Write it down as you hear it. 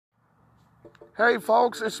Hey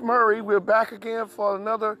folks, it's Murray. We're back again for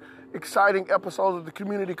another exciting episode of the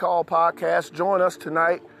Community Call Podcast. Join us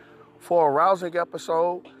tonight for a rousing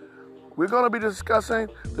episode. We're going to be discussing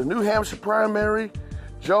the New Hampshire primary,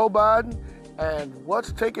 Joe Biden, and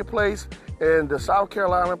what's taking place in the South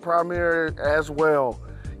Carolina primary as well.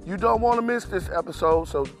 You don't want to miss this episode,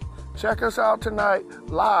 so check us out tonight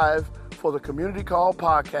live for the Community Call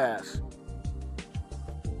Podcast.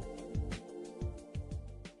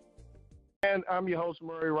 And I'm your host,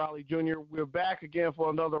 Murray Riley Jr. We're back again for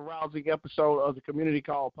another rousing episode of the Community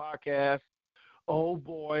Call Podcast. Oh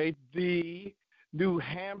boy, the New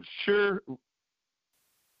Hampshire.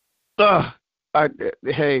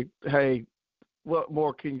 Hey, what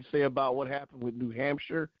more can you say about what happened with New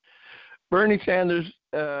Hampshire? Bernie Sanders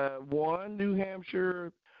won New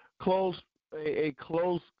Hampshire, a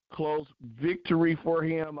close victory for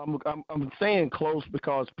him. I'm saying close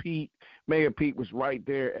because Mayor Pete was right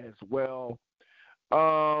there as well.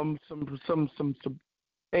 A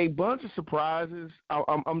bunch of surprises.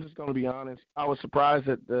 I'm just going to be honest. I was surprised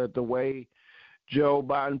at the way Joe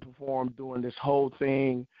Biden performed during this whole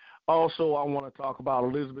thing. Also, I want to talk about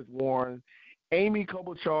Elizabeth Warren, Amy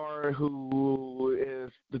Klobuchar, who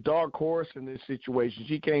is the dark horse in this situation.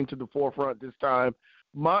 She came to the forefront this time.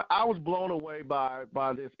 I was blown away by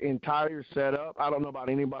this entire setup. I don't know about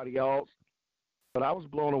anybody else, but I was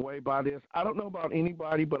blown away by this. I don't know about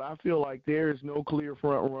anybody, but I feel like there is no clear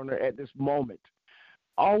front runner at this moment.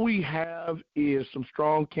 All we have is some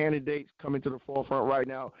strong candidates coming to the forefront right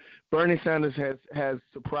now. Bernie Sanders has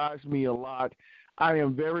surprised me a lot. I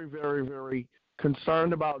am very, very, very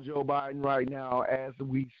concerned about Joe Biden right now as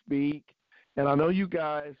we speak. And I know you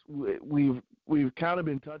guys, we've kind of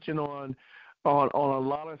been touching on a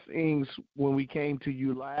lot of things when we came to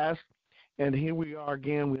you last. And here we are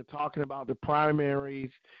again. We're talking about the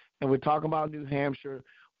primaries, and we're talking about New Hampshire.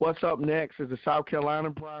 What's up next is the South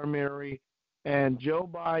Carolina primary, and Joe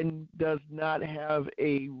Biden does not have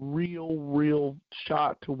a real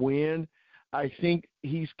shot to win. I think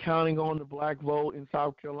he's counting on the black vote in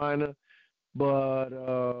South Carolina, but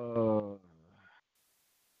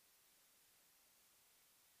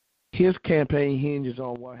his campaign hinges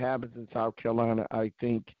on what happens in South Carolina, I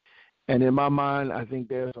think. And in my mind, I think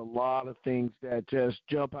there's a lot of things that just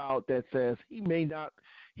jump out that says he may not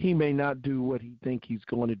do what he think he's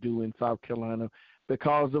going to do in South Carolina,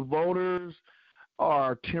 because the voters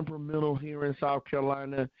are temperamental here in South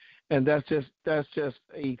Carolina, and that's just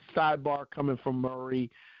a sidebar coming from Murray.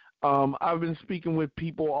 I've been speaking with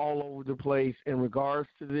people all over the place in regards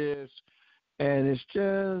to this, and it's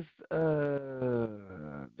just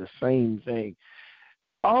the same thing.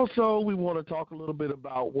 Also, we want to talk a little bit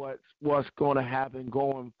about what's going to happen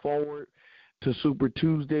going forward to Super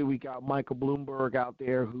Tuesday. We got Michael Bloomberg out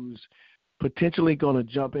there who's potentially going to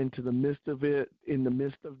jump into the midst of it, in the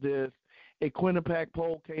midst of this. A Quinnipiac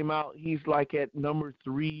poll came out. He's like at number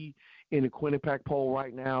 3 in the Quinnipiac poll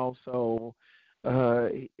right now. So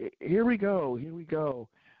here we go.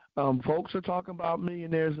 Folks are talking about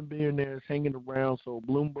millionaires and billionaires hanging around. So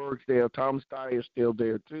Bloomberg's there. Tom Steyer's still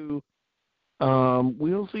there too.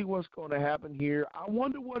 We'll see what's going to happen here. I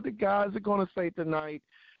wonder what the guys are going to say tonight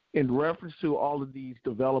in reference to all of these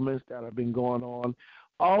developments that have been going on.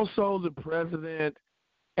 Also, the president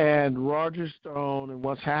and Roger Stone and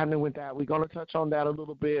what's happening with that. We're going to touch on that a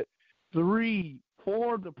little bit.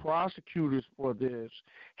 4 of the prosecutors for this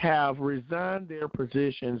have resigned their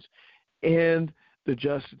positions in the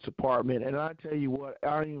Justice Department. And I tell you what,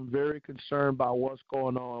 I am very concerned about what's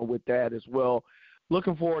going on with that as well.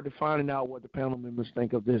 Looking forward to finding out what the panel members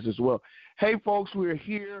think of this as well. Hey, folks, we're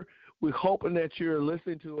here. We're hoping that you're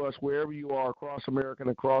listening to us wherever you are across America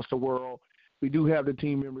and across the world. We do have the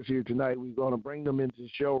team members here tonight. We're going to bring them into the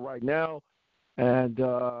show right now. And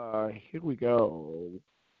here we go.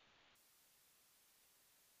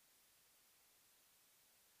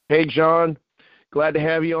 Hey, John. Glad to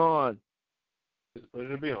have you on. It's a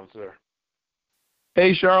pleasure to be on, sir.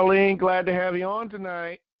 Hey, Charlene. Glad to have you on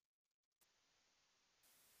tonight.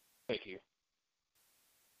 Thank you.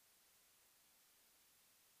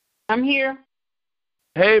 I'm here.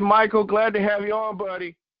 Hey, Michael. Glad to have you on,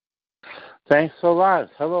 buddy. Thanks a lot.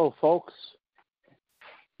 Hello, folks.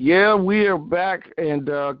 Yeah, we are back. And,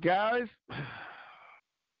 guys,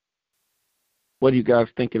 what are you guys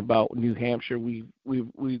thinking about New Hampshire? We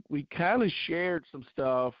kind of shared some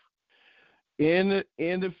stuff in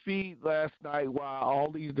the feed last night while all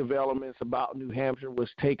these developments about New Hampshire was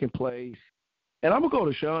taking place. And I'm going to go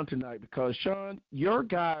to Sean tonight because, Sean, your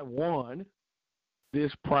guy won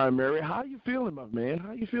this primary. How you feeling, my man?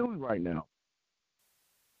 How you feeling right now?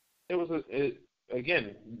 It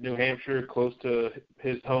again, New Hampshire, close to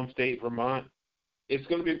his home state, Vermont. It's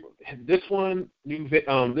going to be this one,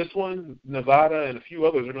 Nevada, and a few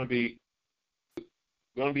others are going to be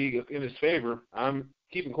in his favor. I'm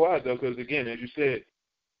keeping quiet though, because again, as you said,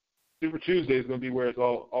 Super Tuesday is going to be where it's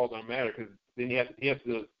all going to matter. Because then he has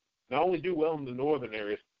to not only do well in the northern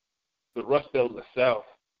areas, the Rust Belt in the south.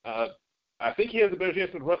 I think he has a better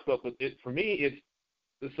chance in the Rust Belt, but for me, it's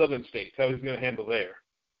the southern states, how he's going to handle there.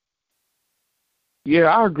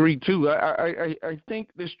 Yeah, I agree too. I think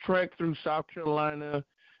this trek through South Carolina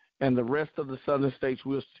and the rest of the southern states,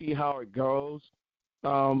 we'll see how it goes.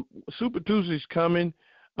 Super Tuesday's coming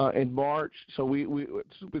in March, so we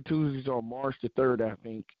Super Tuesday's on March the 3rd, I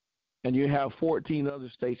think, and you have 14 other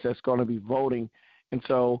states that's going to be voting, and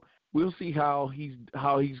so we'll see how he's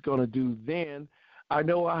going to do then. I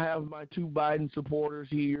know I have my two Biden supporters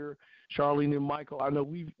here, Charlene and Michael. I know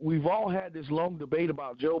we've all had this long debate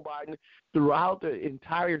about Joe Biden throughout the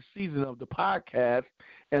entire season of the podcast,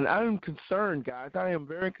 and I am concerned, guys. I am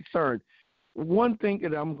very concerned. One thing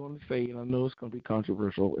that I'm going to say, and I know it's going to be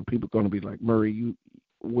controversial, and people are going to be like, Murray,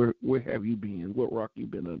 where have you been? What rock you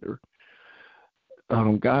been under?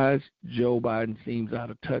 Guys, Joe Biden seems out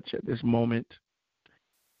of touch at this moment.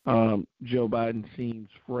 Joe Biden seems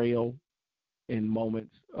frail in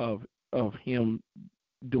moments of him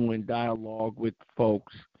doing dialogue with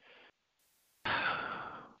folks.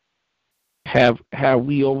 Have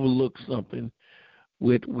we overlooked something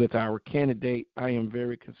with our candidate? I am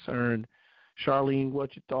very concerned. Charlene,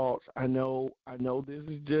 what's your thoughts? I know this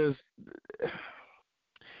is just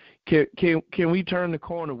can we turn the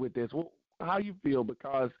corner with this? Well, how you feel?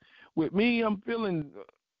 Because with me, I'm feeling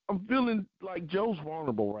like Joe's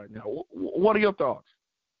vulnerable right now. What are your thoughts?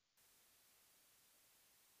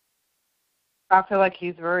 I feel like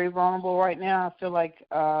he's very vulnerable right now. I feel like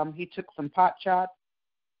he took some pot shots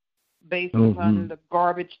based on the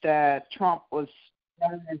garbage that Trump was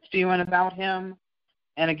spewing about him.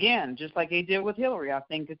 And again, just like he did with Hillary, I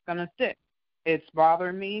think it's going to stick. It's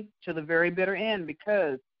bothering me to the very bitter end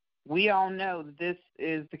because we all know that this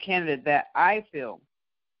is the candidate that I feel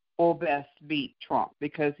will best beat Trump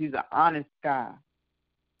because he's an honest guy.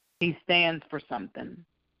 He stands for something.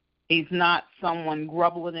 He's not someone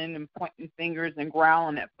grumbling and pointing fingers and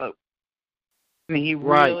growling at folks. I mean, he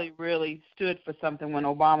really, really stood for something when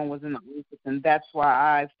Obama was in the office, and that's why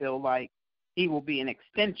I feel like he will be an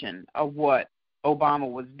extension of what Obama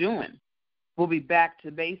was doing. We'll be back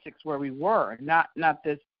to basics where we were, not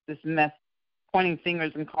this mess, pointing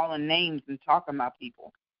fingers and calling names and talking about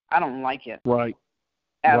people. I don't like it. Right.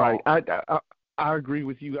 At right. all. I agree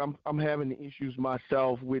with you. I'm having issues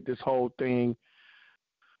myself with this whole thing.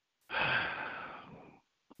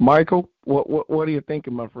 Michael, what are you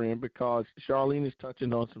thinking, my friend? Because Charlene is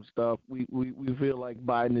touching on some stuff. We feel like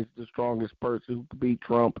Biden is the strongest person who could beat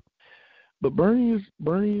Trump, but Bernie is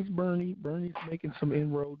Bernie. Bernie's making some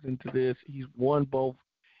inroads into this. He's won both.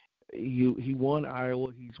 He won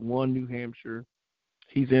Iowa. He's won New Hampshire.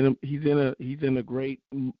 He's in a great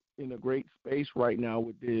space right now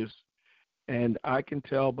with this. And I can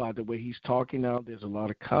tell by the way he's talking now, there's a lot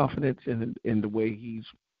of confidence in the way he's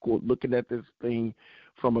looking at this thing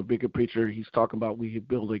from a bigger picture. He's talking about we have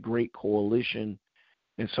built a great coalition.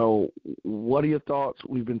 And so what are your thoughts?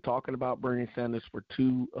 We've been talking about Bernie Sanders for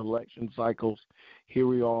 2 election cycles. Here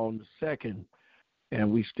we are on the second,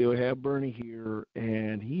 and we still have Bernie here,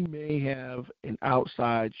 and he may have an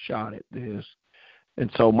outside shot at this.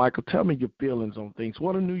 And so, Michael, tell me your feelings on things.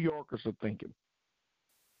 What are New Yorkers are thinking?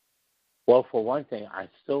 Well, for one thing, I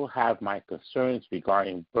still have my concerns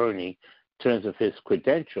regarding Bernie in terms of his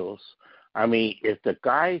credentials. I mean, if the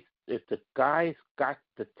guy's got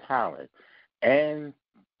the talent and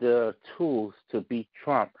the tools to beat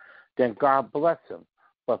Trump, then God bless him.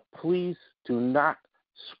 But please do not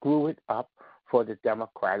screw it up for the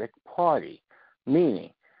Democratic Party,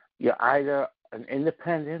 meaning you're either an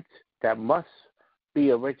independent that must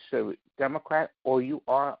be a registered Democrat or you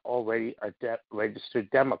are already a registered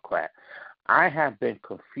Democrat. I have been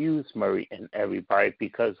confused, Murray, and everybody,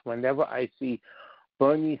 because whenever I see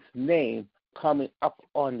Bernie's name coming up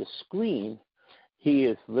on the screen, he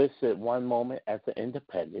is listed one moment as an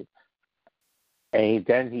independent, and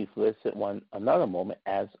then he's listed another moment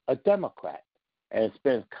as a Democrat. And it's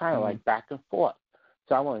been kind of like back and forth.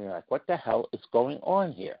 So I'm wondering, like, what the hell is going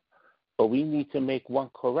on here? But we need to make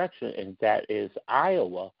one correction, and that is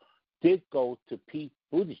Iowa did go to Pete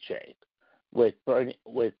Buttigieg with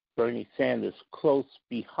Bernie Sanders close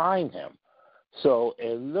behind him. So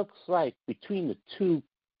it looks like between the two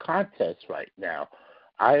contests right now,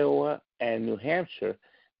 Iowa and New Hampshire,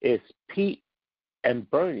 is Pete and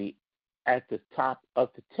Bernie at the top of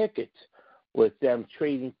the tickets. with them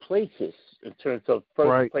trading places in terms of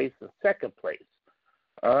first place and second place.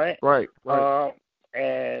 All right? Right.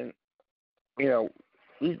 And, you know,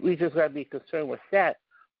 we just got to be concerned with that.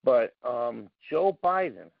 But Joe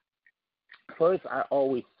Biden, first, I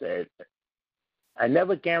always said, I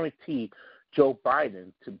never guaranteed Joe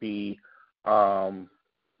Biden to be, I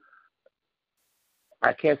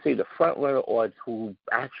can't say the front runner or to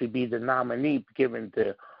actually be the nominee, given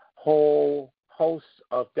the whole host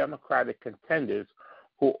of Democratic contenders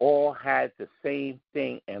who all had the same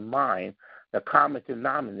thing in mind, the common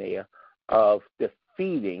denominator of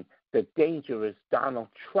defeating the dangerous Donald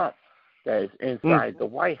Trump that is inside the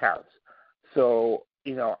White House. So,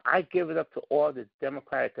 you know, I give it up to all the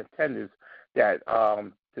Democratic contenders that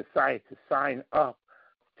decided to sign up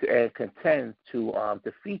and contend to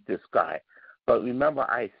defeat this guy. But remember,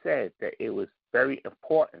 I said that it was very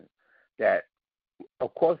important that,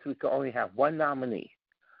 of course, we could only have one nominee,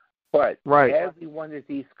 but every one of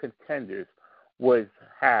these contenders would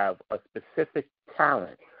have a specific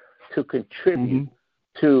talent to contribute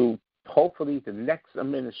to hopefully the next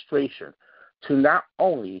administration to not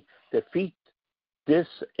only defeat this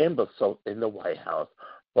imbecile in the White House,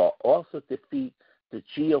 but also defeat the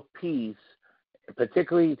GOP's,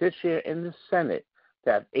 particularly this year in the Senate,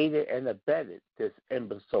 that have aided and abetted this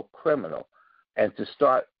imbecile criminal, and to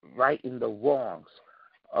start righting the wrongs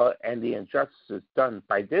and the injustices done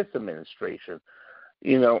by this administration.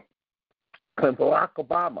 You know, when Barack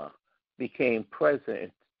Obama became president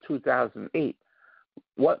in 2008,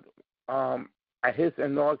 at his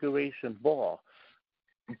inauguration ball,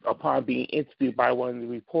 upon being interviewed by one of the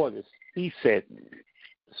reporters, he said,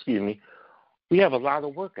 we have a lot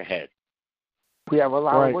of work ahead. We have a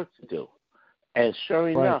lot of work to do. And sure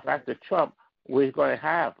enough, after Trump, we're going to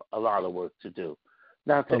have a lot of work to do.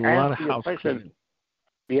 Now, to answer your question,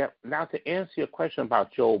 now to answer your question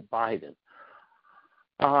about Joe Biden,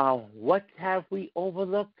 what have we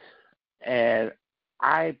overlooked? And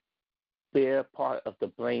I bear part of the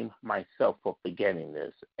blame myself for forgetting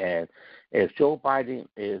this. And if Joe Biden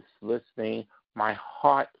is listening, my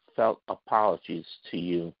heartfelt apologies to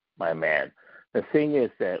you, my man. The thing is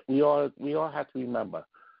that we all have to remember,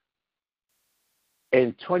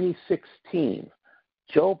 in 2016,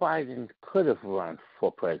 Joe Biden could have run for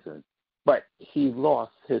president, but he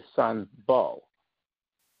lost his son, Beau.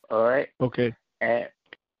 All right? Okay. And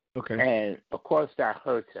of course, that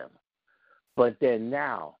hurt him. But then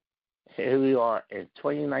now, here we are in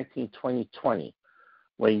 2019, 2020,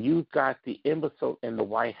 when you got the imbecile in the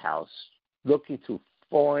White House looking to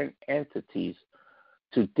foreign entities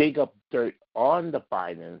to dig up dirt on the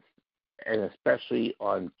Bidens, and especially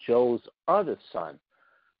on Joe's other son.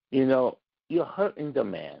 You know, you're hurting the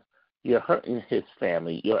man. You're hurting his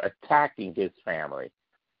family. You're attacking his family.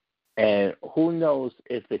 And who knows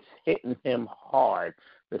if it's hitting him hard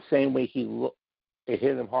the same way it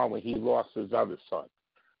hit him hard when he lost his other son.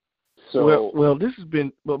 So well,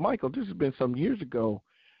 Michael, this has been some years ago,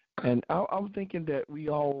 and I'm thinking that we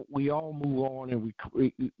all move on, and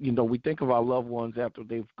we think of our loved ones after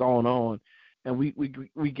they've gone on, and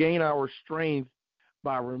we gain our strength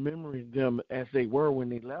by remembering them as they were when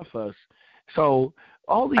they left us. So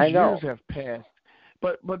all these years have passed,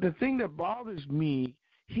 but the thing that bothers me,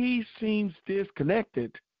 he seems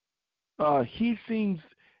disconnected. He seems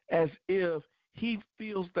as if he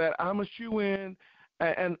feels that I'm a shoo-in.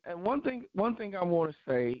 And one thing I want to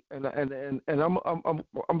say, and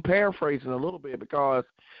I'm paraphrasing a little bit, because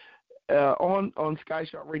on Sky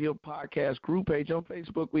Shot Radio podcast group page on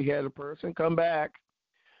Facebook, we had a person come back,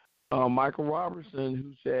 Michael Robertson,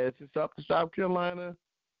 who says it's up to South Carolina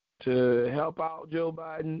to help out Joe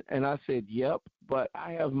Biden, and I said yep, but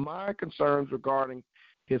I have my concerns regarding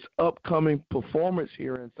his upcoming performance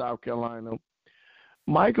here in South Carolina.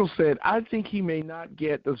 Michael said, I think he may not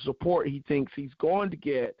get the support he thinks he's going to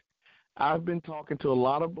get. I've been talking to a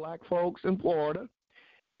lot of black folks in Florida,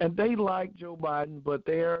 and they like Joe Biden, but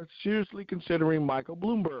they're seriously considering Michael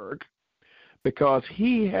Bloomberg because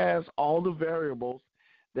he has all the variables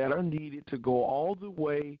that are needed to go all the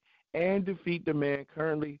way and defeat the man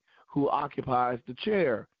currently who occupies the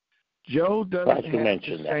chair. Joe doesn't have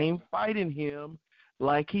the same fight in him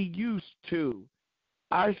like he used to.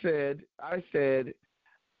 I said,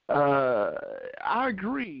 I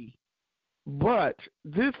agree, but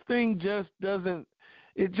this thing just doesn't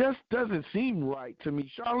seem right to me.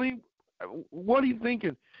 Charlene, what are you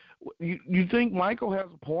thinking? You think Michael has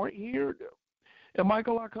a point here? And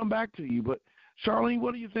Michael, I'll come back to you, but Charlene,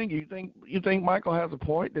 what do you think? You think Michael has a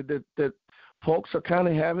point that folks are kind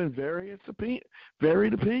of having varied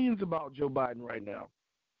opinions about Joe Biden right now?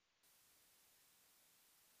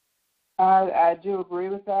 I do agree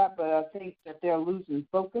with that, but I think that they're losing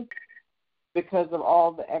focus because of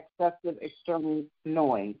all the excessive external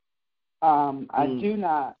noise. I do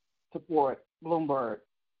not support Bloomberg.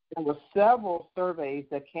 There were several surveys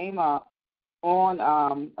that came up on,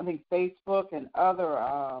 I think, Facebook and other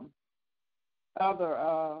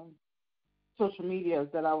social medias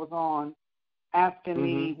that I was on, asking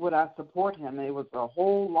me would I support him. And it was a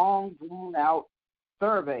whole long, drawn-out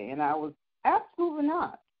survey, and I was absolutely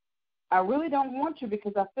not. I really don't want to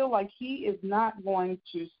because I feel like he is not going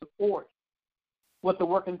to support what the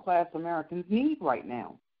working class Americans need right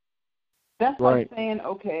now. That's like saying,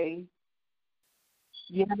 okay,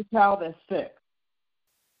 you have a child that's sick.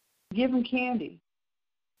 Give him candy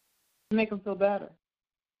to make him feel better.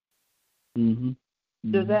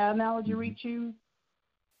 Does that analogy reach you?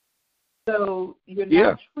 So you're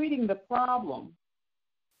not treating the problem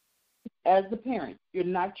as the parent. You're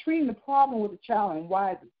not treating the problem with the child and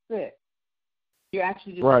why is it sick. You're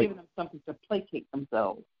actually just giving them something to placate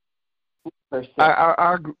themselves.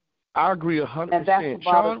 I agree 100%. And that's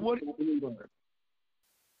Sean, what?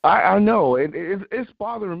 I know it's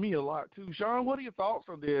bothering me a lot too. Sean, what are your thoughts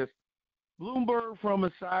on this? Bloomberg, from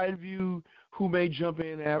a side view, who may jump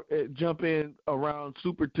in around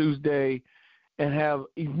Super Tuesday and have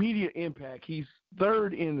immediate impact. He's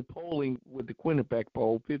third in the polling with the Quinnipiac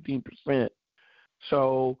poll, 15%.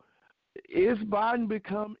 So, is Biden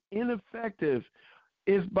become ineffective?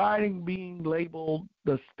 Is Biden being labeled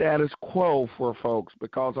the status quo for folks?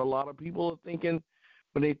 Because a lot of people are thinking,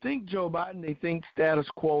 when they think Joe Biden, they think status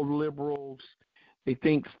quo liberals, they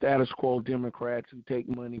think status quo Democrats who take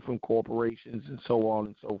money from corporations and so on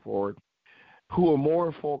and so forth, who are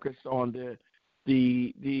more focused on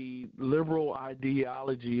the liberal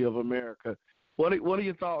ideology of America. What are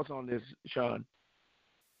your thoughts on this, Sean?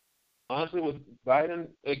 Honestly, with Biden,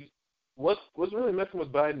 what's really messing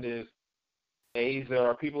with Biden is, there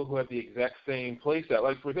are people who have the exact same play style.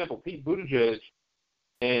 Like, for example, Pete Buttigieg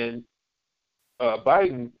and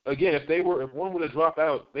Biden, again, if one would have dropped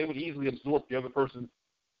out, they would easily absorb the other person's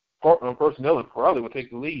personnel and probably would take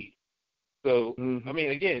the lead. So, I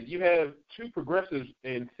mean, again, you have two progressives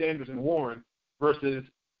in Sanders and Warren versus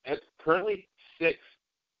currently 6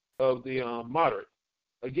 of the moderates.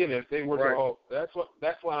 Again, if they were to all, that's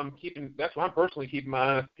why I'm personally keeping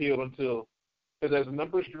my eyes peeled until, because as the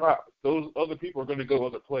numbers drop, those other people are going to go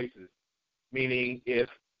other places. Meaning, if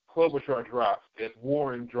Klobuchar drops, if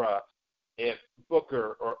Warren drops, if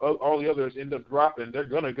Booker or all the others end up dropping, they're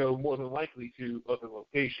going to go more than likely to other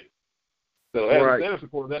locations. So as a Sanders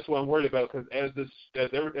supporter, that's what I'm worried about, because as the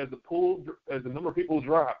number of people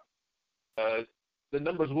drop, the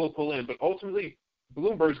numbers will pull in. But ultimately,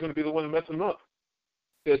 Bloomberg is going to be the one to mess them up,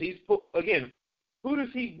 because who is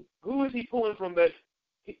he pulling from that?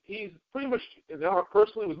 He's pretty much, now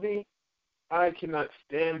personally with me, I cannot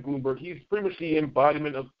stand Bloomberg. He's pretty much the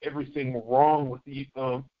embodiment of everything wrong with the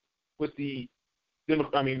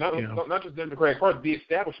not just Democratic Party, the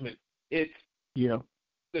establishment. It's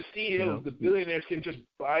the CEOs, the billionaires can just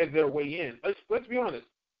buy their way in. Let's be honest.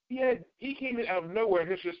 He came in out of nowhere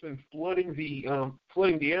and has just been flooding the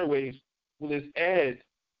airwaves with his ads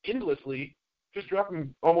endlessly, just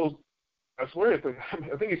dropping almost. I swear,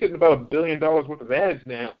 I think he's hitting about $1 billion worth of ads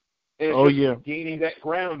now. And gaining that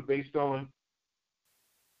ground based on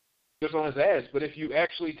just on his ads. But if you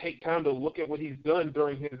actually take time to look at what he's done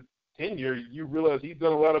during his tenure, you realize he's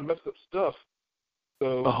done a lot of messed up stuff.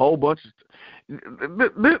 So a whole bunch of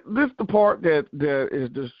this the part that is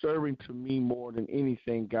disturbing to me more than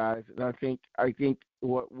anything, guys. And I think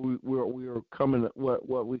what we're coming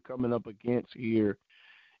up against here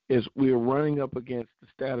is we're running up against the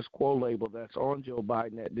status quo label that's on Joe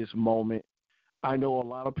Biden at this moment. I know a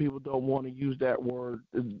lot of people don't want to use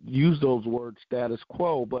those words status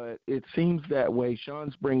quo, but it seems that way.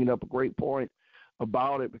 Sean's bringing up a great point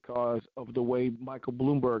about it because of the way Michael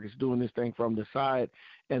Bloomberg is doing this thing from the side,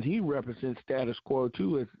 and he represents status quo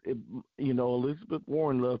too. Elizabeth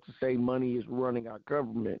Warren loves to say money is running our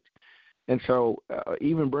government, and so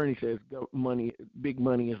even Bernie says big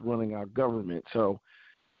money is running our government. So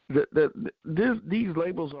these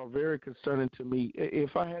labels are very concerning to me.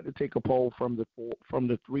 If I had to take a poll from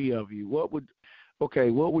the three of you, what would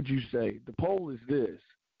you say? The poll is this.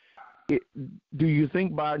 Do you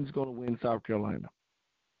think Biden's going to win South Carolina?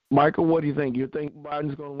 Michael, what do you think? You think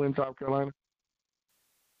Biden's going to win South Carolina?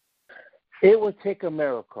 It would take a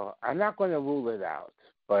miracle. I'm not going to rule it out,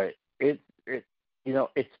 but it's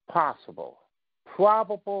possible.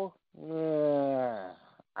 Probable?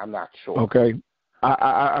 I'm not sure. Okay.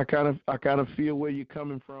 I kind of feel where you're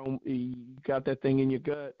coming from. You got that thing in your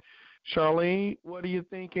gut. Charlene, what are you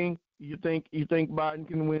thinking? You think Biden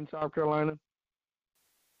can win South Carolina?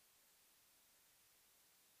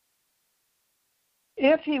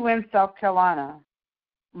 If he wins South Carolina,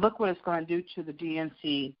 look what it's going to do to the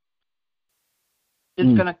DNC.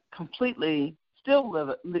 It's going to completely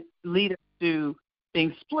still lead us to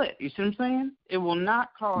being split. You see what I'm saying? It will not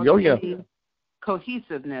cause any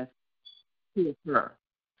cohesiveness to occur.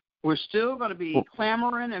 We're still going to be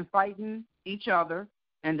clamoring and fighting each other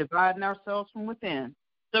and dividing ourselves from within.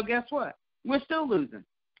 So guess what? We're still losing.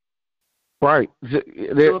 Right.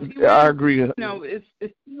 I agree. It's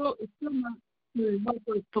still not to help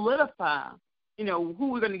us solidify,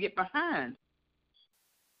 who we're going to get behind.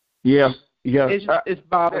 Yeah. It's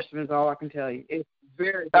bothersome is all I can tell you. It's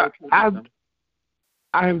very, very troublesome.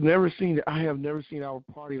 I have never seen our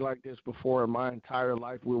party like this before in my entire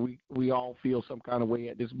life, where we all feel some kind of way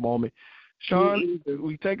at this moment. Sean,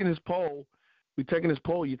 we taking this poll. You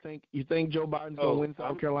think Joe Biden's going to win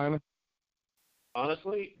South Carolina?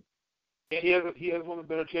 Honestly, he has one of the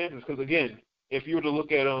better chances because, again, if you were to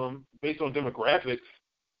look at based on demographics,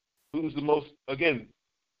 who's the most, again,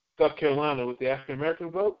 South Carolina with the African American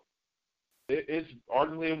vote, it's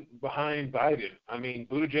ardently behind Biden. I mean,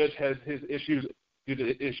 Buttigieg has his issues due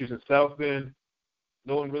to issues in South Bend.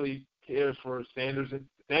 No one really cares for Sanders.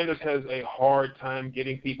 Sanders has a hard time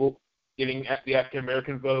getting at the African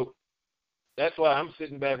American vote. That's why I'm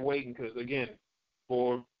sitting back waiting because, again,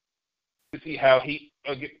 to see how he.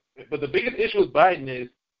 But the biggest issue with Biden is,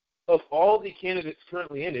 of all the candidates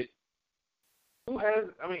currently in it, you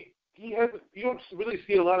don't really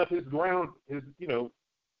see a lot of his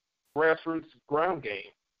grassroots ground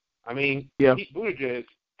game. I mean, Pete Buttigieg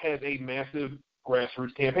has a massive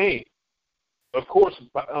grassroots campaign. Of course,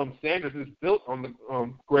 Sanders is built on the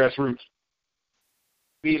grassroots,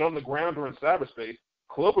 be it on the ground or in cyberspace.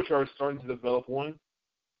 Klobuchar is starting to develop one.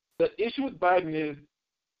 The issue with Biden is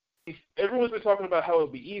everyone's been talking about how it'll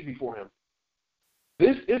be easy for him.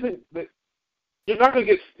 This isn't that. You're not going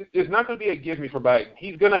to get. There's not going to be a give me for Biden.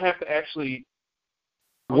 He's going to have to actually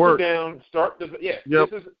work down, start the. Yeah, This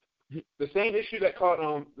is the same issue that caught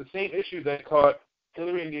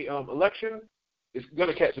Hillary in the election. Is going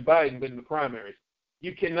to catch Biden in the primaries.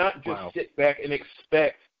 You cannot just sit back and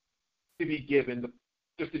expect to be given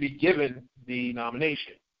the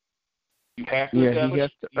nomination. You have to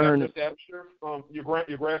establish your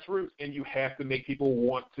grassroots, and you have to make people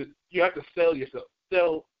want to. You have to sell yourself.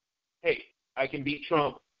 Hey, I can beat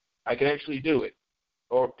Trump. I can actually do it,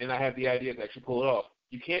 and I have the idea to actually pull it off.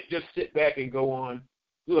 You can't just sit back and go on.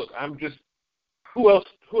 Look, who else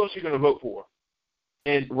are you going to vote for?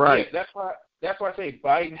 And that's why I say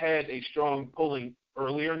Biden had a strong polling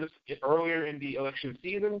earlier in the election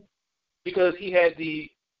season because he had the.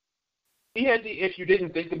 If you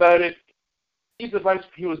didn't think about it, he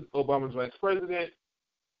was Obama's vice president.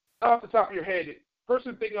 Off the top of your head,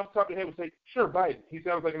 person thinking off the top of your head would say, sure, Biden. He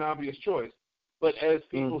sounds like an obvious choice. But as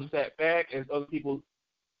people sat back, as other people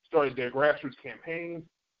started their grassroots campaigns,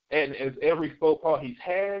 and as every faux pas he's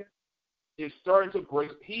had is starting to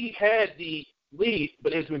break. He had the lead,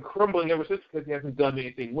 but it's been crumbling ever since because he hasn't done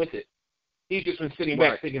anything with it. He's just been sitting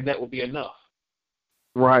back thinking that will be enough.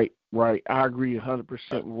 Right. I agree 100%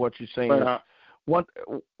 with what you're saying.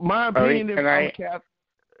 My opinion,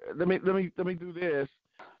 let me do this.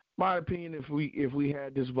 My opinion, if we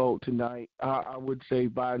had this vote tonight, I would say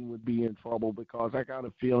Biden would be in trouble because I got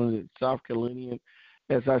a feeling that South Carolinian,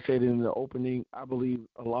 as I said in the opening, I believe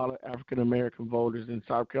a lot of African American voters in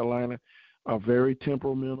South Carolina are very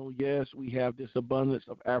temperamental. Yes, we have this abundance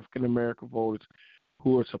of African American voters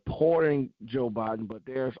who are supporting Joe Biden, but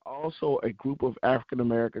there's also a group of African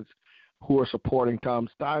Americans who are supporting Tom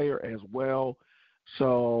Steyer as well.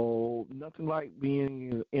 So nothing like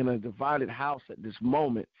being in a divided house at this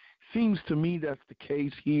moment. Seems to me that's the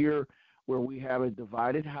case here, where we have a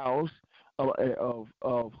divided house of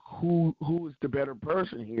who is the better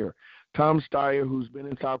person here. Tom Steyer, who's been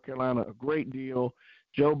in South Carolina a great deal.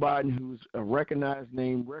 Joe Biden, who's a recognized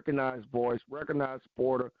name, recognized voice, recognized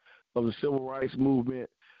supporter of the civil rights movement,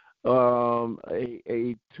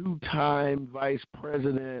 a two-time vice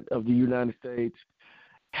president of the United States,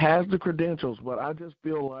 has the credentials, but I just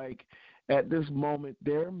feel like at this moment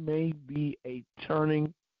there may be a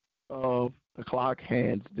turning of the clock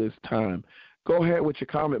hands this time. Go ahead with your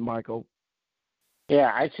comment, Michael.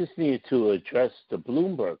 Yeah, I just needed to address the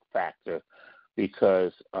Bloomberg factor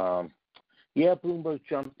because, Bloomberg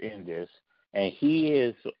jumped in this, and he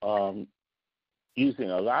is using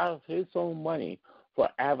a lot of his own money for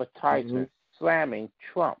advertising, slamming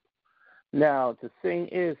Trump. Now, the thing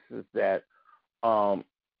is that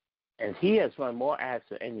And he has run more ads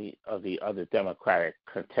than any of the other Democratic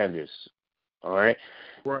contenders. All right?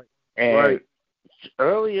 Right. And right.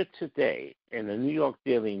 earlier today in the New York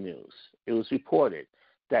Daily News, it was reported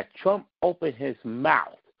that Trump opened his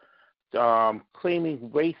mouth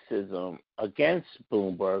claiming racism against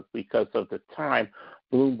Bloomberg because of the time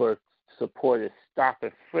Bloomberg supported stop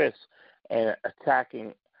and frisk and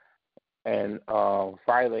attacking and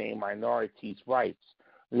violating minorities' rights.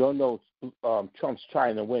 We all know Trump's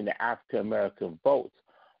trying to win the African American votes.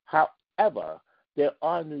 However, there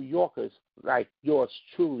are New Yorkers like yours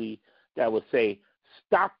truly that would say,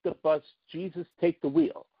 stop the bus, Jesus, take the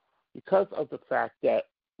wheel, because of the fact that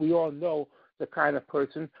we all know the kind of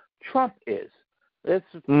person Trump is. It's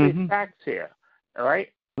facts here, all right?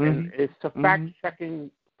 And it's a fact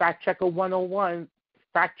checker 101,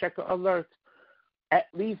 fact checker alert. At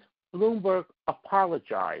least Bloomberg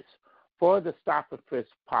apologized for the stop and frisk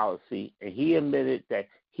policy, and he admitted that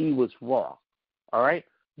he was wrong, all right?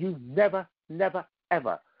 You never,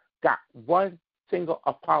 ever got one single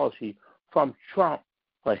apology from Trump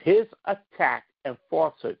for his attack and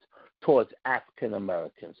falsehoods towards African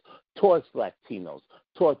Americans, towards Latinos,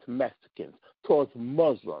 towards Mexicans, towards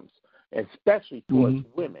Muslims, and especially towards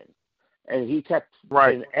women. And he kept,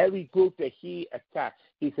 in every group that he attacked,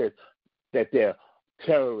 he said that they're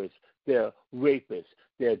terrorists, they're rapists,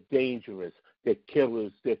 they're dangerous, they're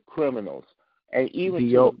killers, they're criminals. And even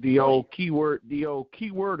the old keyword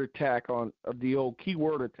attack on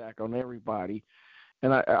everybody.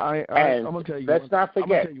 And I'm gonna tell you. Let's not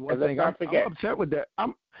forget. I'm upset with that.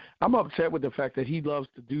 I'm upset with the fact that he loves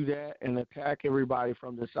to do that and attack everybody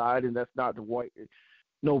from the side, and that's not the way.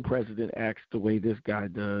 No president acts the way this guy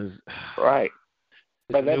does. Right.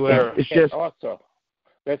 But let's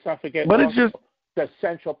not forget. But it's just the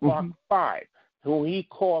Central Park Five, who he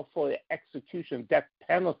called for the execution death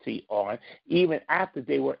penalty on, even after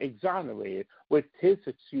they were exonerated, with his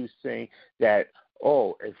excuse saying that,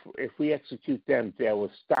 if we execute them, they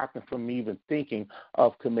will stop them from even thinking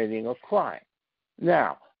of committing a crime.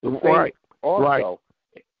 Now, if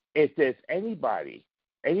there's anybody,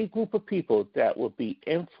 any group of people that would be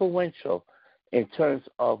influential in terms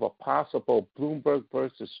of a possible Bloomberg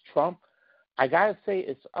versus Trump, I got to say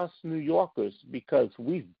it's us New Yorkers, because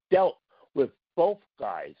we've dealt with both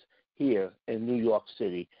guys here in New York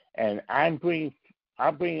City. And I'm bringing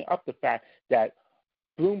up the fact that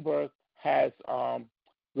Bloomberg has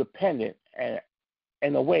repented and,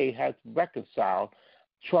 in a way, has reconciled.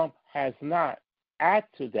 Trump has not. Add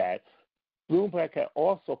to that, Bloomberg had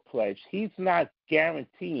also pledged he's not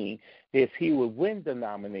guaranteeing if he would win the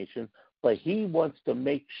nomination, but he wants to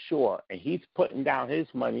make sure, and he's putting down his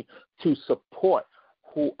money to support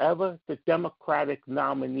whoever the Democratic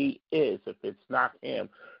nominee is, if it's not him,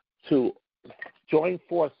 to join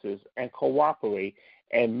forces and cooperate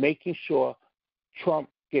and making sure Trump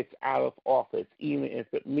gets out of office, even if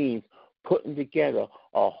it means putting together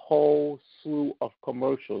a whole slew of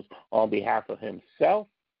commercials on behalf of himself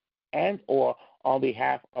and or on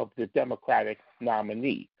behalf of the Democratic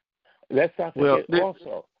nominee. Let's not forget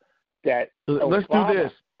also that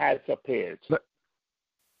Obama has appeared.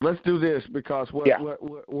 Let's do this, because where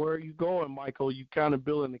are you going, Michael? You kind of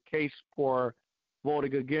building the case for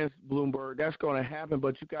voting against Bloomberg. That's going to happen,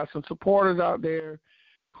 but you got some supporters out there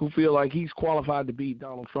who feel like he's qualified to beat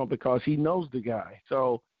Donald Trump because he knows the guy.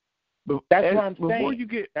 So that's what I'm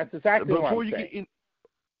saying. That's exactly what I'm saying.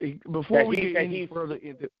 Before we get any further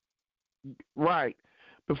into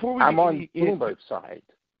I'm on Bloomberg's side.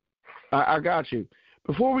 I got you.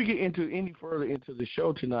 Before we get into any further into the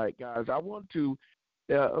show tonight, guys, I want to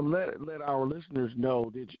let our listeners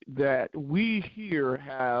know that we here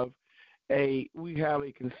have a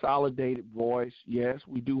consolidated voice. Yes,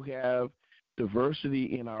 we do have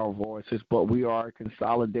diversity in our voices, but we are a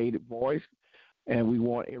consolidated voice, and we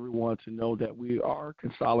want everyone to know that we are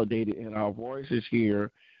consolidated in our voices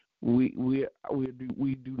here. We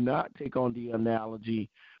do not take on the analogy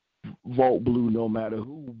vote blue no matter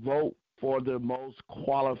who. Vote for the most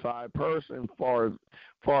qualified person, far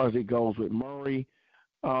as it goes with Murray.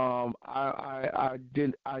 I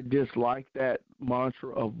dislike that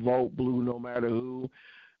mantra of vote blue no matter who.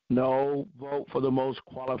 No, vote for the most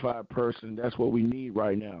qualified person. That's what we need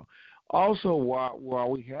right now. Also,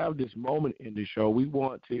 while we have this moment in the show, we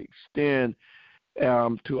want to extend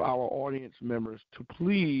to our audience members to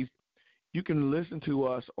please, you can listen to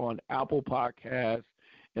us on Apple Podcasts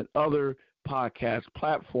and other podcast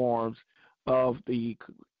platforms of the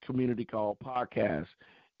Community Call Podcast.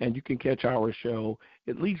 And you can catch our show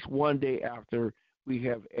at least one day after we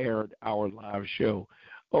have aired our live show.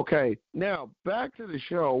 Okay, now back to the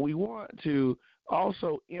show. We want to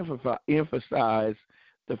also emphasize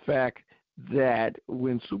the fact that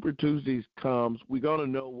when Super Tuesdays comes, we're going to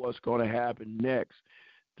know what's going to happen next.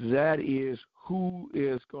 That is who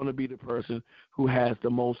is going to be the person who has the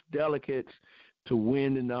most delegates to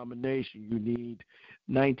win the nomination. You need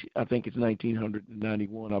I think it's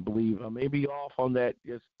 1,991, I believe. I may be off on that.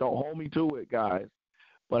 Just don't hold me to it, guys.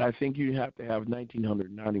 But I think you have to have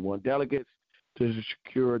 1,991 delegates to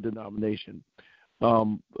secure the nomination,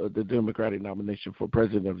 the Democratic nomination for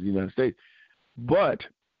President of the United States. But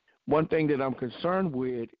one thing that I'm concerned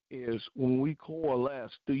with is when we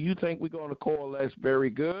coalesce, do you think we're going to coalesce very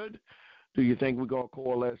good? Do you think we're going to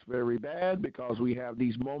coalesce very bad because we have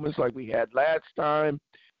these moments like we had last time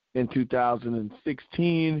in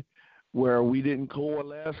 2016 where we didn't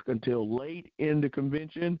coalesce until late in the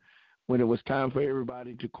convention when it was time for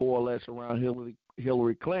everybody to coalesce around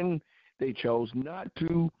Hillary Clinton? They chose not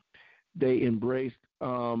to. They embraced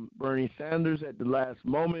Bernie Sanders at the last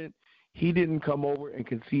moment. He didn't come over and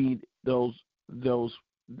concede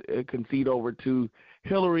over to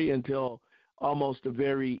Hillary until almost the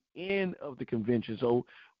very end of the convention. So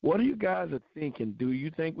what are you guys thinking? Do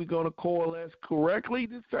you think we're going to coalesce correctly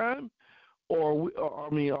this time? Or are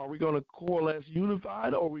we going to coalesce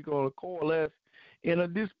unified, or are we going to coalesce in a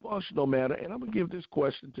dysfunctional manner? And I'm going to give this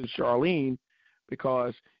question to Charlene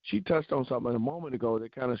because she touched on something a moment ago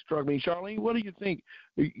that kind of struck me. Charlene, what do you think?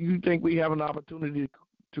 You think we have an opportunity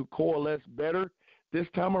to coalesce better this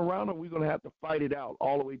time around, or are we going to have to fight it out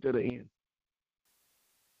all the way to the end?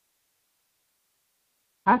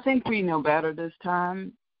 I think we know better this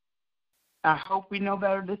time. I hope we know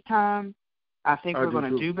better this time. I think we're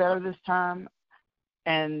going to do better this time.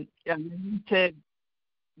 And you said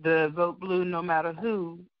the vote blue no matter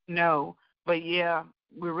who, no. But, yeah,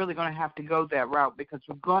 we're really going to have to go that route because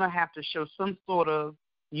we're going to have to show some sort of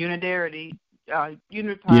unified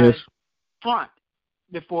front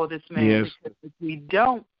before this man. Yes. Because if we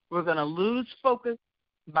don't, we're going to lose focus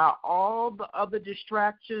by all the other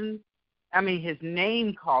distractions. I mean, his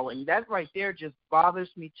name calling, that right there just bothers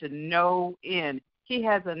me to no end. He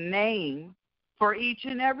has a name for each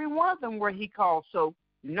and every one of them where he calls. So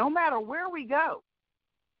no matter where we go,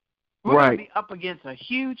 we're going to be up against a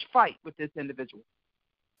huge fight with this individual.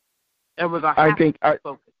 And we're going to have to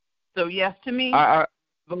focus. So, yes, to me,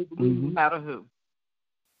 vote blue no matter who.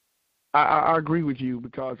 I agree with you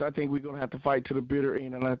because I think we're going to have to fight to the bitter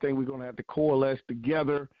end, and I think we're going to have to coalesce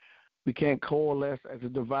together. We can't coalesce as a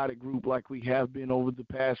divided group like we have been over the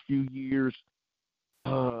past few years.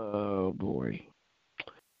 Oh, boy.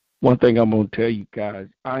 One thing I'm going to tell you guys,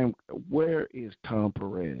 where is Tom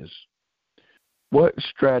Perez? What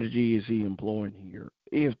strategy is he employing here?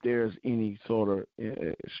 If there's any sort of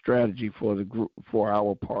strategy for the group, for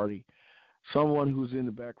our party, someone who's in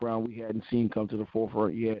the background we hadn't seen come to the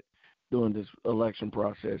forefront yet during this election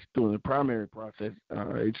process, during the primary process.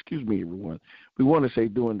 Excuse me, everyone. We want to say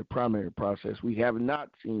during the primary process, we have not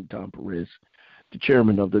seen Tom Perez, the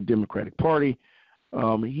chairman of the Democratic Party.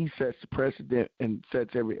 He sets the precedent and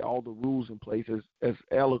sets all the rules in place as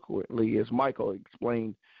eloquently as Michael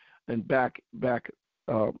explained. And back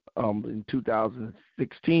in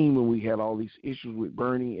 2016 when we had all these issues with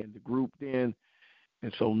Bernie and the group then,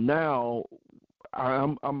 and so now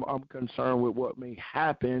I'm concerned with what may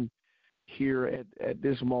happen here at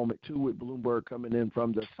this moment too, with Bloomberg coming in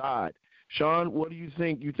from the side. Sean, what do you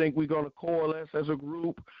think? You think we're going to coalesce as a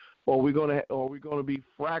group, or are we going to be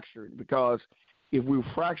fractured? Because if we're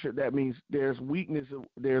fractured, that means there's weakness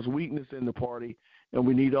in the party, and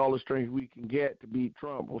we need all the strength we can get to beat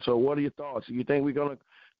Trump. So what are your thoughts? Do you think we're going to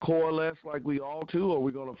coalesce like we all to, or are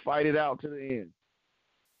we going to fight it out to the end?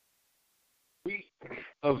 We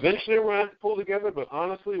eventually we're going to have to pull together, but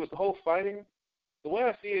honestly, with the whole fighting, the way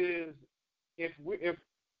I see it is, I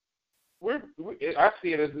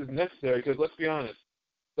see it as necessary because let's be honest,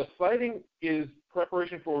 the fighting is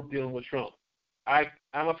preparation for dealing with Trump. I'm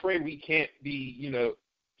afraid we can't be,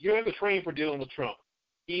 you have to train for dealing with Trump.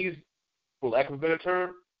 He's, for lack of a better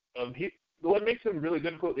term, what makes him really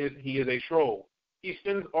difficult is he is a troll. He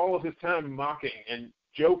spends all of his time mocking and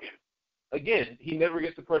joking. Again, he never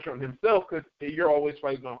gets the pressure on himself because you're always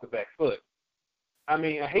fighting off the back foot. I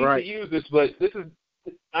mean, I hate to use this, but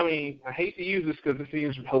I hate to use this because it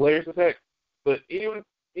seems hilarious as heck, but anyone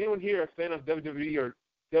here a fan of WWE or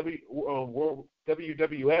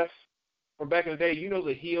WWF from back in the day,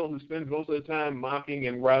 the heel who spends most of the time mocking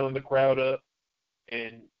and riling the crowd up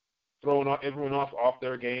and throwing everyone off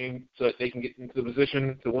their game so that they can get into the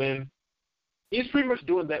position to win. He's pretty much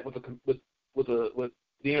doing that with the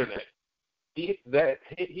internet. He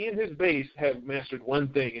and his base have mastered one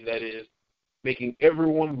thing, and that is making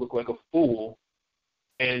everyone look like a fool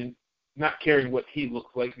and not caring what he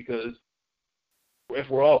looks like, because if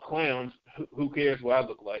we're all clowns, who cares what I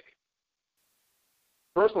look like?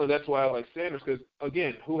 Personally, that's why I like Sanders, because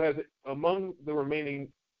again, who has among the remaining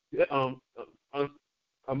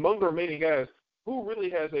guys, who really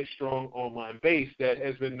has a strong online base that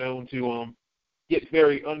has been known to get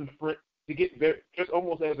very just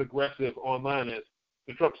almost as aggressive online as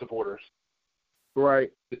the Trump supporters.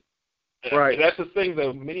 Right. Right. And that's the thing,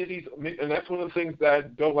 though. Many of these, and that's one of the things that I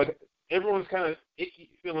don't like. Everyone's kind of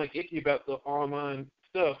feeling icky about the online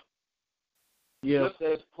stuff. Yeah.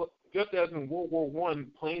 Just as in World War I,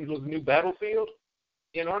 planes was a new battlefield.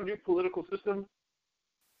 In our new political system,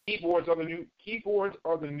 keyboards are the new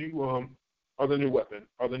weapon.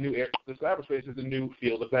 The cyberspace is the new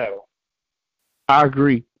field of battle. I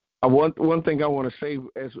agree. One thing I want to say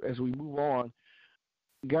as we move on,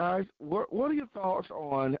 guys, what are your thoughts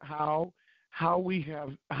on how we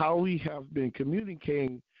have been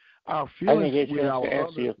communicating our feelings I didn't get with our to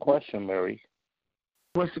answer your question, Mary.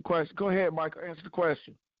 What's the question? Go ahead, Michael. Answer the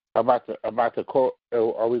question. About the are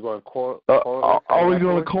we going to coalesce? Are we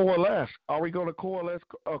going to coalesce? Are we going to coalesce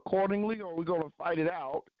accordingly, or are we going to fight it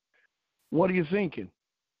out? What are you thinking?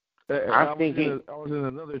 I was in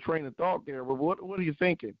another train of thought there, but what are you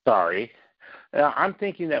thinking? Sorry. I'm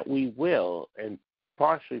thinking that we will, and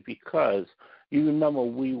partially because you remember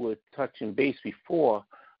we were touching base before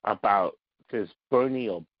about this Bernie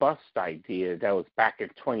or bust idea that was back in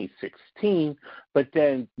 2016, but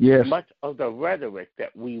then much of the rhetoric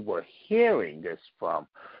that we were hearing this from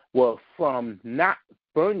were from not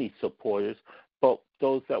Bernie supporters, but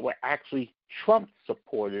those that were actually Trump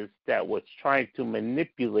supporters that was trying to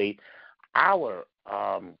manipulate our,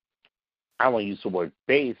 I don't want to use the word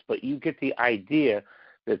base, but you get the idea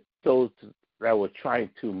that those that were trying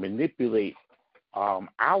to manipulate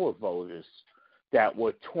our voters that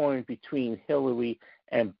were torn between Hillary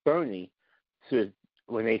and Bernie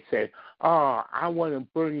when they said, I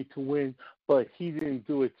wanted Bernie to win, but he didn't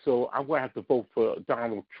do it, so I'm going to have to vote for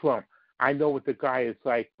Donald Trump. I know what the guy is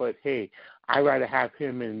like, but hey, I'd rather have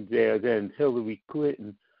him in there than Hillary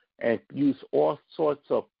Clinton, and use all sorts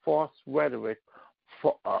of false rhetoric,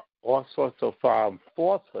 all sorts of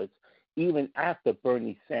falsehoods, even after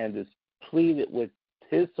Bernie Sanders pleaded with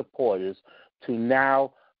his supporters to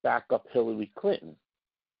now back up Hillary Clinton.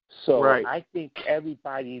 So I think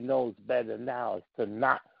everybody knows better now as to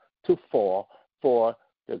not to fall for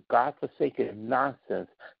the godforsaken nonsense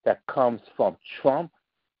that comes from Trump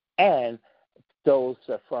and those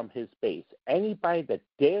from his base. Anybody that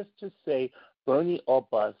dares to say Bernie or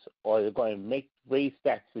bust, or they're going to raise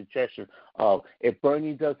that suggestion of if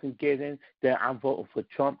Bernie doesn't get in, then I'm voting for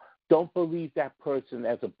Trump. Don't believe that person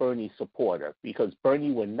as a Bernie supporter, because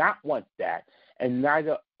Bernie would not want that, and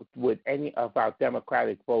neither would any of our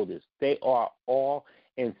Democratic voters. They are all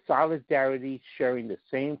in solidarity, sharing the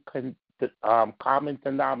same common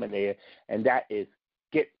denominator, and that is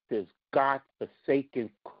get this God-forsaken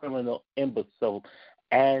criminal imbecile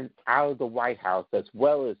and out of the White House, as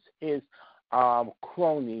well as his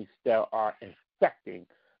cronies that are infecting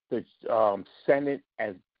the Senate,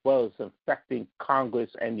 as well as infecting Congress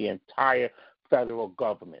and the entire federal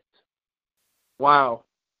government. Wow.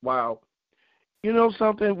 You know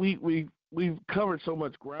something? We've covered so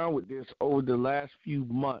much ground with this over the last few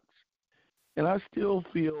months, and I still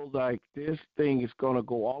feel like this thing is going to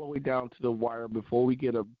go all the way down to the wire before we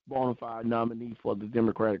get a bona fide nominee for the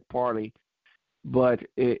Democratic Party. But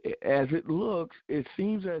as it looks, it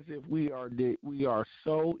seems as if we are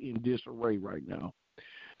so in disarray right now.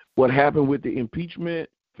 What happened with the impeachment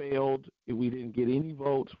failed. We didn't get any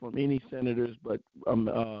votes from any senators, but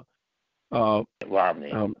Romney.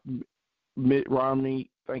 Mitt Romney.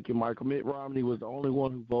 Thank you, Michael. Mitt Romney was the only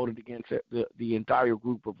one who voted against the entire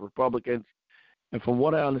group of Republicans. And from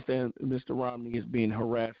what I understand, Mr. Romney is being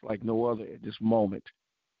harassed like no other at this moment.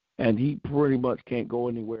 And he pretty much can't go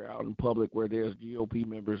anywhere out in public where there's GOP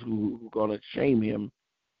members who are going to shame him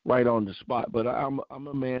right on the spot. But I'm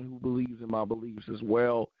a man who believes in my beliefs as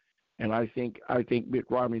well, and I think Mitt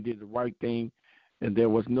Romney did the right thing, and there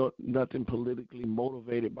was nothing politically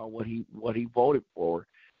motivated by what he voted for,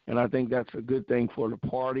 and I think that's a good thing for the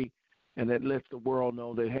party, and that lets the world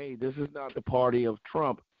know that, hey, this is not the party of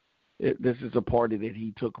Trump. This is a party that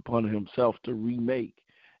he took upon himself to remake.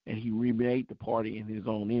 And he remade the party in his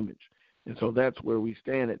own image. And so that's where we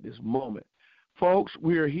stand at this moment. Folks,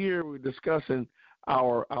 we're discussing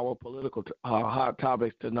our political hot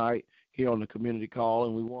topics tonight here on the Community Call,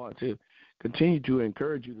 and we want to continue to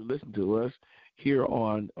encourage you to listen to us here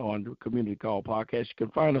on the Community Call podcast. You can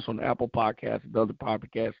find us on Apple Podcasts and other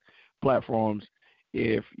podcast platforms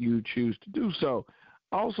if you choose to do so.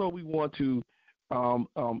 Also, we want to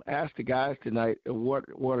asked the guys tonight what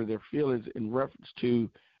are their feelings in reference to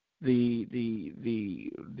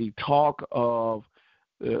the talk of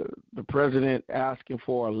the president asking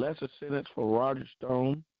for a lesser sentence for Roger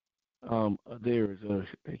Stone. There is a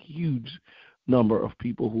huge number of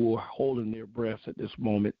people who are holding their breaths at this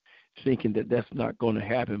moment, thinking that that's not going to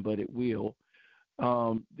happen, but it will.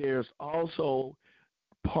 There's also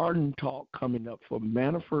pardon talk coming up for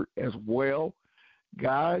Manafort as well.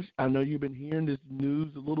 Guys, I know you've been hearing this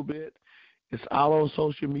news a little bit. It's out on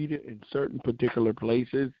social media in certain particular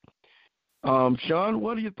places. Sean,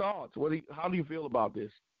 what are your thoughts? How do you feel about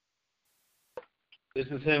this? This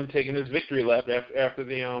is him taking his victory lap after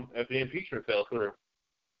the impeachment fell through.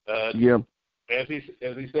 Yeah. As he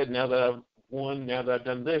said, now that I've won, now that I've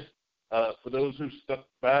done this, for those who stuck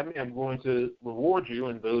by me, I'm going to reward you,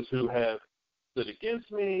 and those who have stood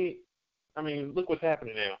against me, I mean, look what's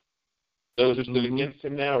happening now. Those who stood against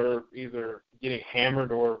him now are either getting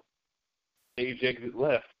hammered or stage exit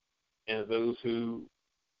left, and those who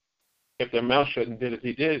kept their mouth shut and did as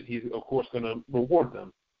he did, he's of course going to reward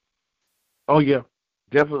them. Oh yeah,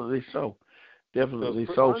 definitely so. Definitely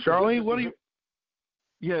so. Charlene, what do you?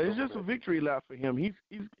 Yeah, it's just a victory lap for him. He's,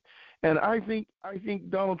 and I think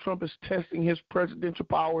Donald Trump is testing his presidential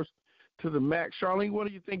powers to the max. Charlene, what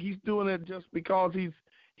do you think? He's doing it just because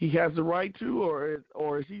he has the right to,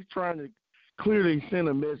 or is he trying to clearly send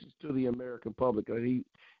a message to the American public that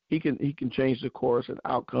he can change the course and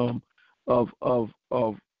outcome of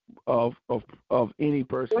any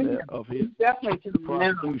person of his definitely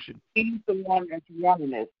prosecution. He's the one that's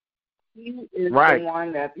running it. He is right. The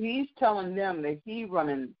one that he's telling them that he's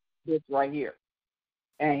running this right here.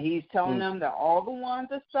 And he's telling them that all the ones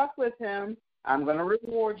that stuck with him, I'm going to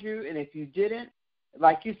reward you. And if you didn't,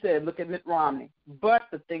 like you said, look at Mitt Romney. But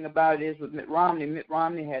the thing about it is with Mitt Romney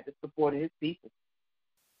had the support of his people.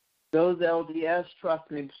 Those LDS,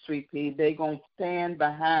 trust me, Sweet Pea, they're going to stand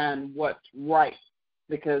behind what's right.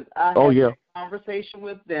 Because I had a conversation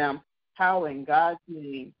with them, how in God's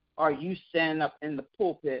name are you standing up in the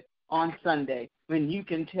pulpit on Sunday when you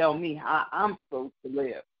can tell me how I'm supposed to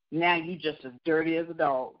live? Now you just as dirty as a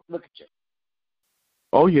dog. Look at you.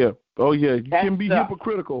 Oh yeah. You can be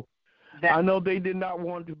hypocritical. I know they did not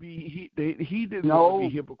want to be. He didn't want to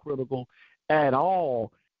be hypocritical at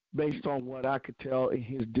all, based on what I could tell in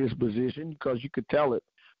his disposition, because you could tell it.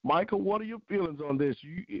 Michael, what are your feelings on this?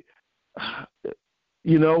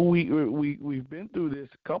 You know, we've been through this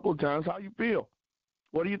a couple of times. How you feel?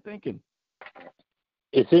 What are you thinking?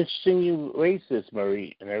 It's interesting you raise this,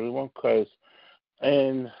 Marie, and everyone, because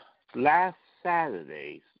last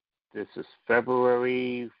Saturday, this is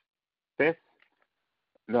February 5th?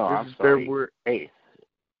 No, I'm sorry, February 8th.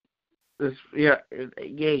 The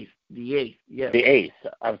 8th, yes. The 8th,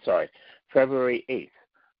 I'm sorry, February 8th.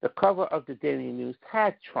 The cover of the Daily News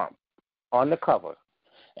had Trump on the cover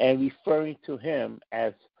and referring to him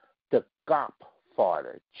as the GOP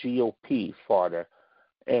father, GOP father,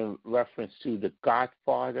 in reference to the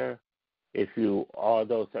Godfather. If you, all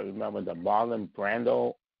those that remember the Marlon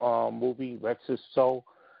Brando movie, Rest His Soul,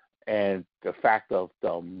 and the fact of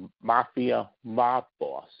the mafia mob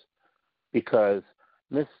boss, because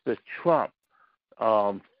Mr. Trump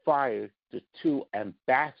fired the two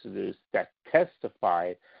ambassadors that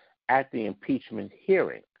testified at the impeachment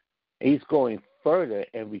hearing. He's going further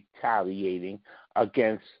and retaliating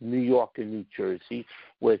against New York and New Jersey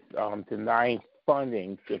with denying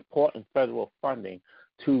funding, important federal funding,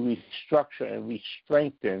 to restructure and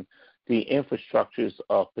re-strengthen the infrastructures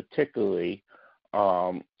of particularly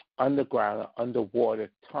underground, underwater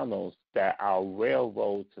tunnels that our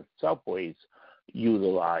railroads and subways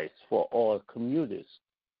utilize for all commuters.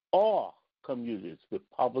 All commuters,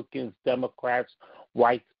 Republicans, Democrats,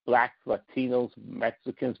 whites, blacks, Latinos,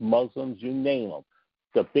 Mexicans, Muslims, you name them.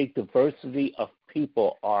 The big diversity of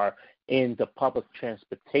people are in the public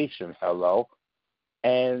transportation,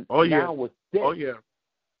 And now with this,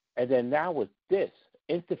 and then now with this,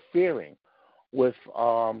 interfering with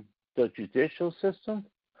the judicial system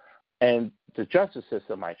and the justice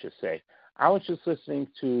system, I should say. I was just listening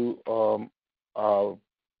to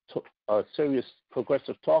a serious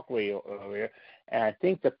progressive talk radio earlier, and I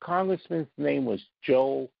think the congressman's name was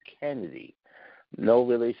Joe Kennedy. No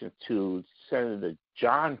relation to Senator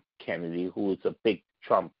John Kennedy, who was a big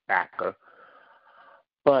Trump backer.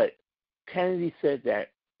 But Kennedy said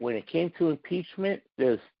that when it came to impeachment,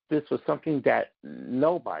 this was something that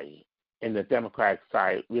nobody in the Democratic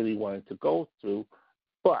side really wanted to go through,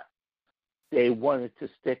 but they wanted to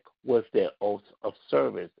stick with their oath of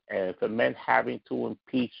service. And if it meant having to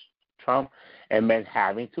impeach Trump and meant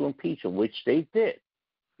having to impeach him, which they did,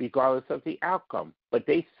 regardless of the outcome. But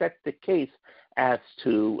they set the case as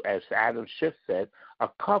to, as Adam Schiff said, a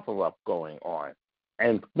cover-up going on.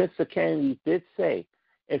 And Mr. Kennedy did say,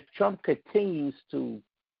 if Trump continues to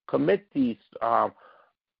commit these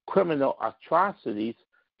criminal atrocities,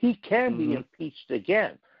 he can be impeached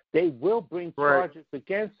again. They will bring charges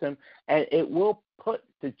against him, and it will put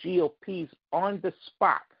the GOPs on the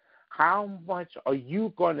spot. How much are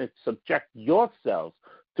you going to subject yourselves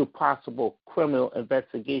to possible criminal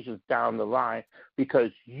investigations down the line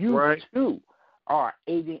because you too are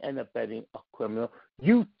aiding and abetting a criminal?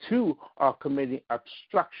 You too are committing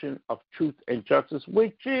obstruction of truth and justice,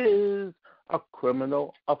 which is a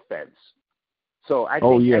criminal offense. So I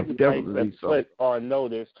think everybody's been put on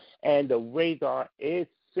notice, and the radar is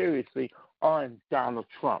seriously on Donald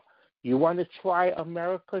Trump. You want to try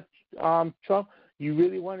America, Trump? You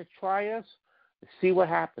really want to try us? See what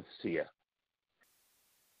happens to you.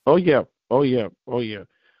 Oh, yeah.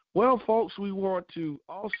 Well, folks, we want to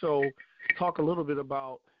also talk a little bit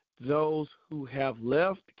about those who have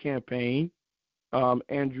left the campaign.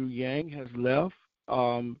 Andrew Yang has left.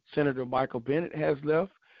 Senator Michael Bennet has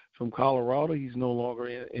left from Colorado. He's no longer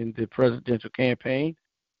in the presidential campaign.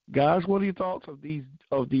 Guys, what are your thoughts of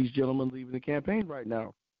these gentlemen leaving the campaign right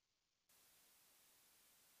now?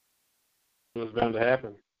 What's bound to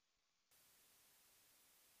happen?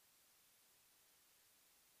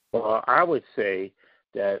 Well, I would say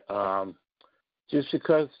that just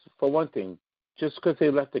because, for one thing, just because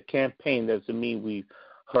they left the campaign doesn't mean we've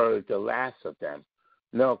heard the last of them.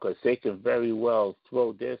 No, because they can very well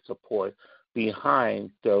throw their support behind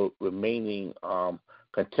the remaining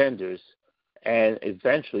contenders, and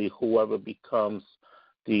eventually whoever becomes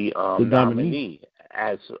the nominee.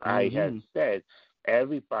 As I had said,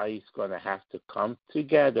 everybody's going to have to come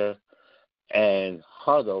together and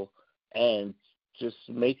huddle and just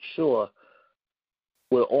make sure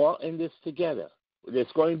we're all in this together.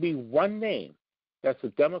 There's going to be one name that's a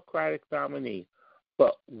Democratic nominee,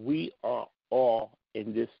 but we are all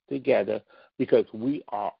in this together because we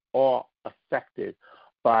are all affected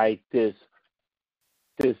by this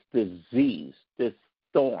disease, this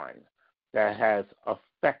thorn that has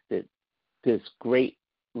affected this great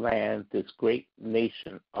land, this great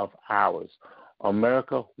nation of ours.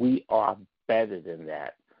 America, we are better than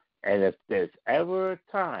that. And if there's ever a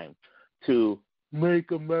time to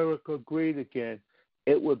make America great again,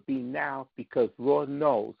 it would be now, because Lord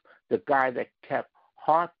knows the guy that kept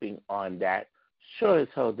harping on that sure as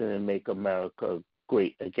hell didn't make America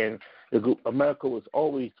great again. America was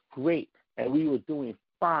always great, and we were doing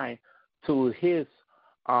fine till his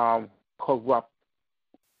corrupt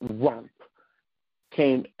rump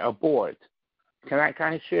came aboard. Can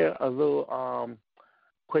I share a little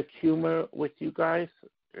quick humor with you guys?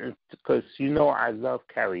 Because you know I love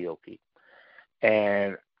karaoke.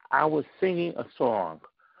 And I was singing a song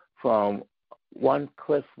from one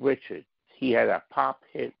Cliff Richard. He had a pop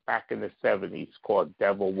hit back in the 70s called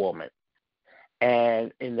Devil Woman.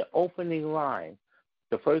 And in the opening line,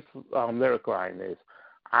 the first lyric line is,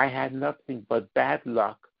 I had nothing but bad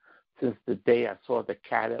luck since the day I saw the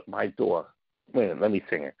cat at my door. Wait a minute, let me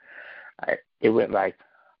sing it. It went like,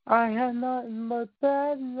 I had nothing but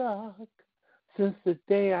bad luck since the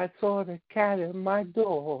day I saw the cat at my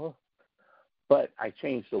door. But I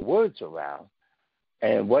changed the words around.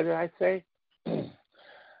 And what did I say?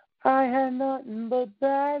 I had nothing but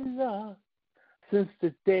bad luck since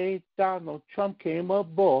the day Donald Trump came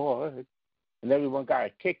aboard. And everyone got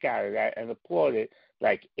a kick out of that and applauded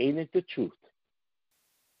like, ain't it the truth?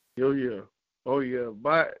 Oh, yeah.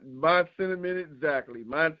 My sentiment exactly.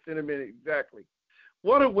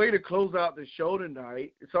 What a way to close out the show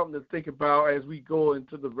tonight. It's something to think about as we go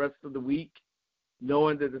into the rest of the week,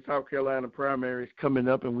 knowing that the South Carolina primary is coming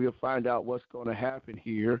up, and we'll find out what's going to happen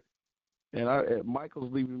here. And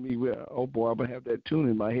Michael's leaving me with, oh, boy, I'm going to have that tune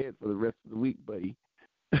in my head for the rest of the week, buddy.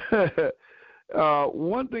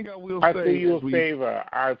 One thing I will say. I'll do you a favor.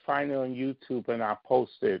 I'll find it on YouTube, and I'll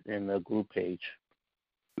post it in the group page.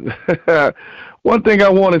 One thing I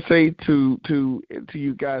want to say to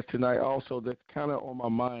you guys tonight also that's kind of on my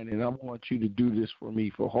mind, and I want you to do this for me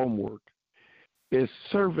for homework, is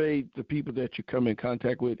survey the people that you come in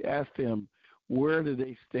contact with. Ask them where do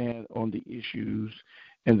they stand on the issues,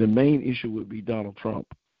 and the main issue would be Donald Trump.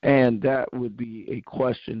 And that would be a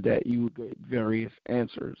question that you would get various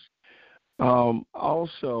answers.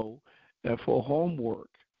 Also, for homework,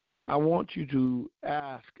 I want you to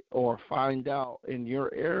ask or find out in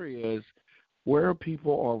your areas where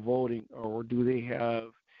people are voting, or do they have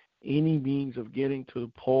any means of getting to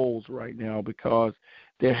the polls right now, because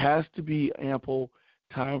there has to be ample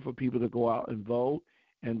time for people to go out and vote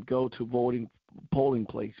and go to voting polling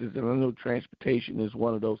places, and I know transportation is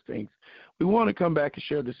one of those things. We want to come back and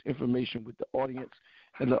share this information with the audience,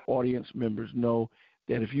 and the audience members know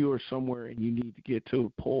that if you are somewhere and you need to get to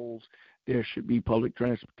the polls, there should be public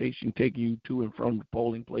transportation taking you to and from the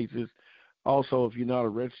polling places. Also, if you're not a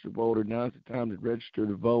registered voter, now's the time to register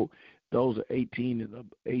to vote. Those are 18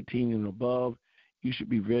 and above. You should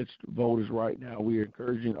be registered voters right now. We are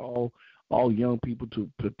encouraging all young people to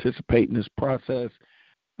participate in this process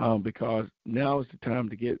because now is the time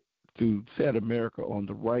to set America on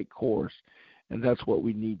the right course, and that's what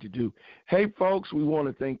we need to do. Hey, folks, we want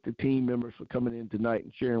to thank the team members for coming in tonight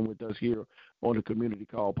and sharing with us here on the Community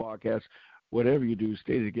Call Podcast. Whatever you do,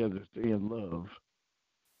 stay together, stay in love.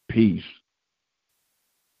 Peace.